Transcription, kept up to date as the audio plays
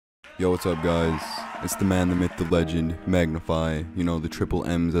Yo, what's up, guys? It's the man, the myth, the legend, Magnifyy. You know, the triple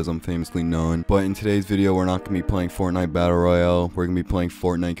M's as I'm famously known. But in today's video, we're not going to be playing Fortnite Battle Royale. We're going to be playing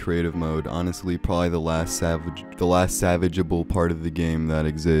Fortnite Creative Mode. Honestly, probably the last savageable part of the game that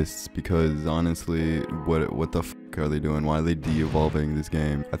exists. Because, honestly, what the f*** are they doing? Why are they de-evolving this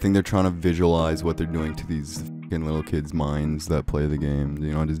game? I think they're trying to visualize what they're doing to these f***ing little kids' minds that play the game.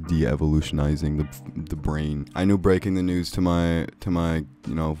 You know, just de-evolutionizing the brain. I knew breaking the news to my,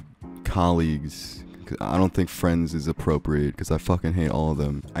 you know, colleagues. I don't think friends is appropriate because I fucking hate all of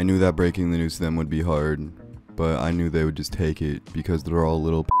them. I knew that breaking the news to them would be hard, but I knew they would just take it because they're all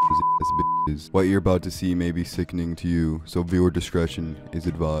little ass bitches. What you're about to see may be sickening to you, so viewer discretion is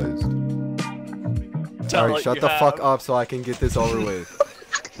advised. Alright, shut the fuck up so I can get this over with.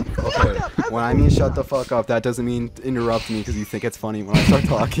 Okay, when I mean shut the fuck up, that doesn't mean interrupt me because you think it's funny when I start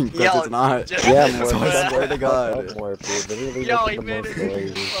talking, because it's not. Yeah, more. So I swear to God. More, dude. Yo, he made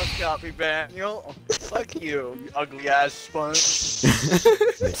it. Fuck up, me man. Yo, fuck you, you ugly ass sponge.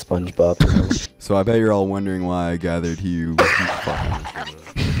 SpongeBob. So I bet you're all wondering why I gathered you. So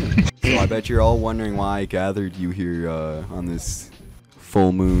I bet you're all wondering why I gathered you here on this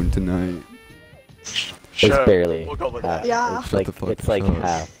full moon tonight. It's barely We'll go with half. that. Yeah. It's like, it's like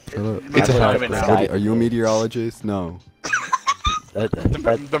half. Shut up. It's a Half half. the sky. Are you a meteorologist? No.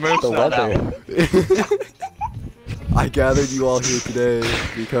 The moon's not weather. I gathered you all here today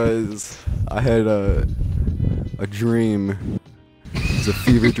because I had a dream. It was a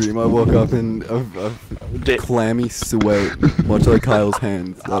fever dream. I woke up in a clammy sweat, much like Kyle's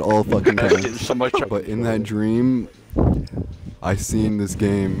hands at all fucking times. So much. But in that dream, I seen this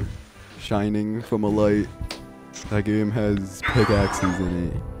game shining from a light. That game has pickaxes in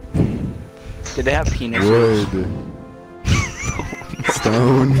it. Did they have penises? Wood.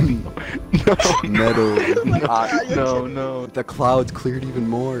 Stone. Metal. No. The clouds cleared even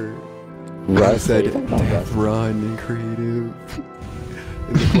more. Rust. I said deathrun in creative.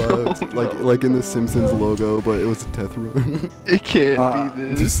 In the clouds. like in the Simpsons logo, but it was a deathrun. It can't be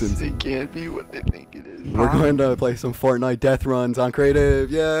this. Simpsons. It can't be what they think it is. We're going to play some Fortnite death runs on creative.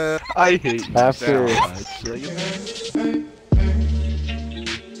 Yeah. I hate you After- so much.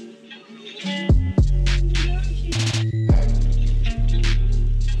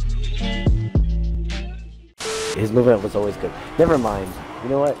 His movement was always good. Never mind. You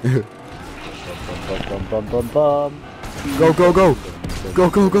know what? Bum. Go, go, go. Go,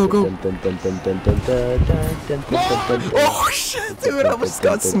 go, go, go. Oh shit, dude, I almost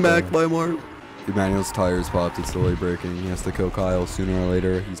got smacked by Mark. Emmanuel's tires popped, it's slowly breaking. He has to kill Kyle sooner or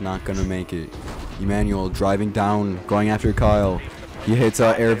later. He's not gonna make it. Emmanuel driving down, going after Kyle. He hits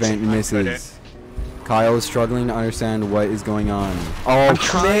air vent and misses. Kyle is struggling to understand what is going on. Oh,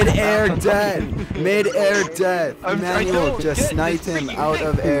 mid-air death! Mid-air death! Emmanuel just sniped him out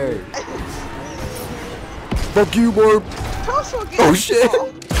of air. Fuck you, Mark! Oh shit!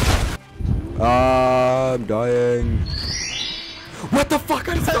 I'm dying. What the fuck?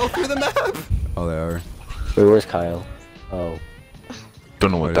 I just fell through the map! Oh, they are. Wait, where's Kyle? Oh.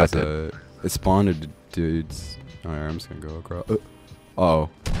 Don't know what that did. It spawned a dudes. Alright, I'm just gonna go across. Oh.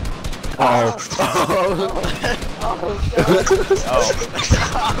 Oh.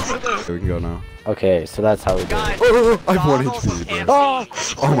 We can go now. Okay, so that's how we do it. Oh, I have 1 HP, bro.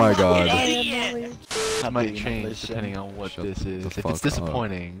 Oh my god. That might change depending on what Shut this is. the If fuck it's up.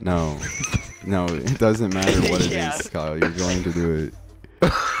 disappointing. No. No, it doesn't matter what it is, Kyle. You're going to do it.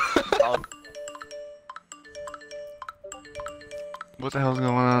 What the hell's going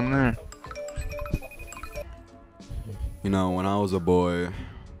on there? You know, when I was a boy,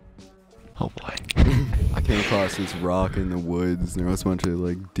 Oh boy. I came across this rock in the woods. There was a bunch of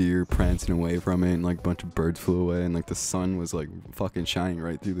like deer prancing away from it, and like a bunch of birds flew away, and like the sun was like fucking shining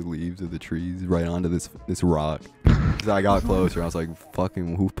right through the leaves of the trees, right onto this rock. As I got closer, I was like,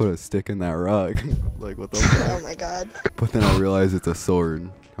 "Fucking, who put a stick in that rock? Like, what the fuck?" Oh my god. But then I realized it's a sword.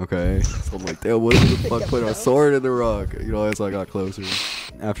 Okay, so I'm like, "Damn, what the fuck put a sword in the rock?" You know, as I got closer.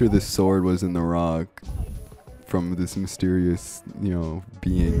 After this sword was in the rock, from this mysterious, you know,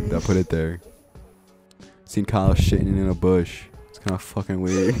 being that put it there. Seen Kyle shitting in a bush. It's kind of fucking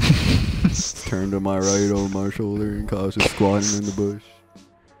weird. Turned to my right over my shoulder and Kyle's just squatting in the bush.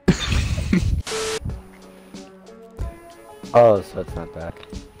 Oh, so it's not back.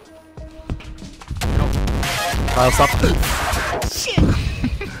 Kyle, stop. Shit.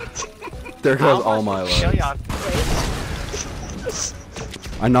 There goes all my life.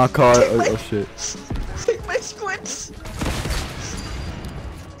 I knocked Kyle. Oh shit. Take my squints.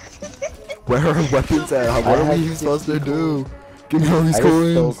 Where are weapons at? What are we supposed to do? Give me all these I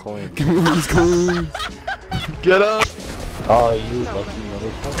just stole coins. coins. Give me all these coins. Get up! Oh, you lucky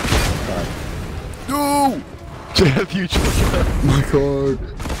motherfucker. No! Jeff, you just My card.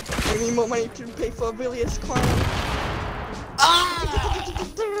 I need more money to pay for Villiers clown.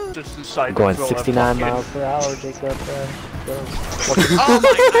 Just inside Going the 69 miles per hour, Jacob. Go.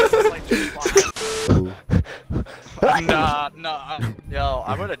 Oh my god, nah. Yo,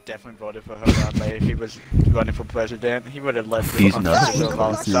 I would have definitely voted for Harambe if he was running for president. He would have led the He's not.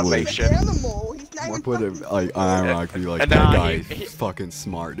 salvation. Animal. He's not Mark even would have, like, ironically, like, And, that guy he- is fucking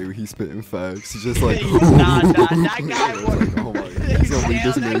smart, dude. He's spitting facts. He's just like, Nah, that guy would. oh my god, he's gonna lead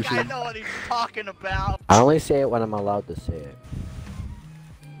this That guy nation. know what he's talking about. I only say it when I'm allowed to say it.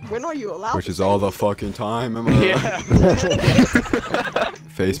 When are you allowed Which to is say all it? the fucking time, am I? Yeah.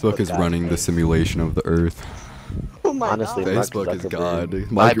 Facebook is running the simulation of the Earth. Oh my Honestly, god. Mark Facebook is Zuckerberg.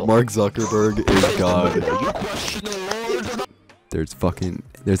 God. Bible. Mark Zuckerberg is God.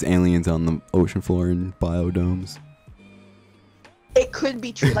 There's aliens on the ocean floor in biodomes. It could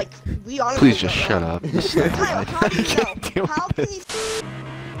be true. Like, we honestly Please just don't shut know. up. Just stand Kyle, how do you know? How can you...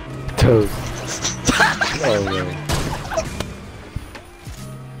 Toast. Oh, really?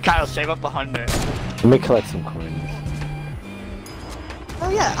 Kyle, save up 100. Let me collect some coins. Oh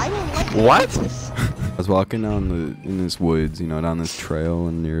yeah, I don't like What? this. I was walking down in this woods, you know, down this trail,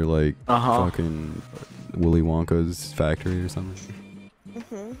 and near like fucking Willy Wonka's factory or something.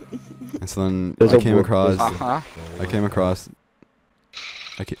 And so then There's I a came wolf. across. Uh-huh. I came across.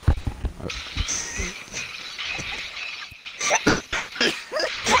 I ca-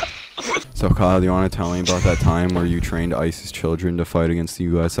 So Kyle, do you want to tell me about that time where you trained ISIS children to fight against the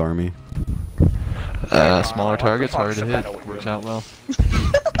U.S. Army? Smaller targets, harder to hit. Works out well.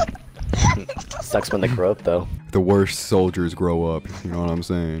 Sucks when they grow up, though. The worst soldiers grow up. You know what I'm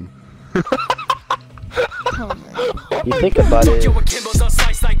saying? You think about it. Yo, Kimbo's on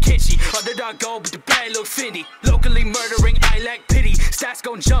slice like Kenshi. Underdog go, but the bag look finny. Locally murdering, I lack pity. Stats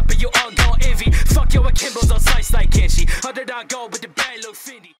gon' jump and you all gon' envy. Fuck yo, Kimbo's on slice like Kenshi. Underdog go, but the bag look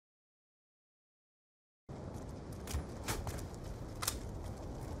finny.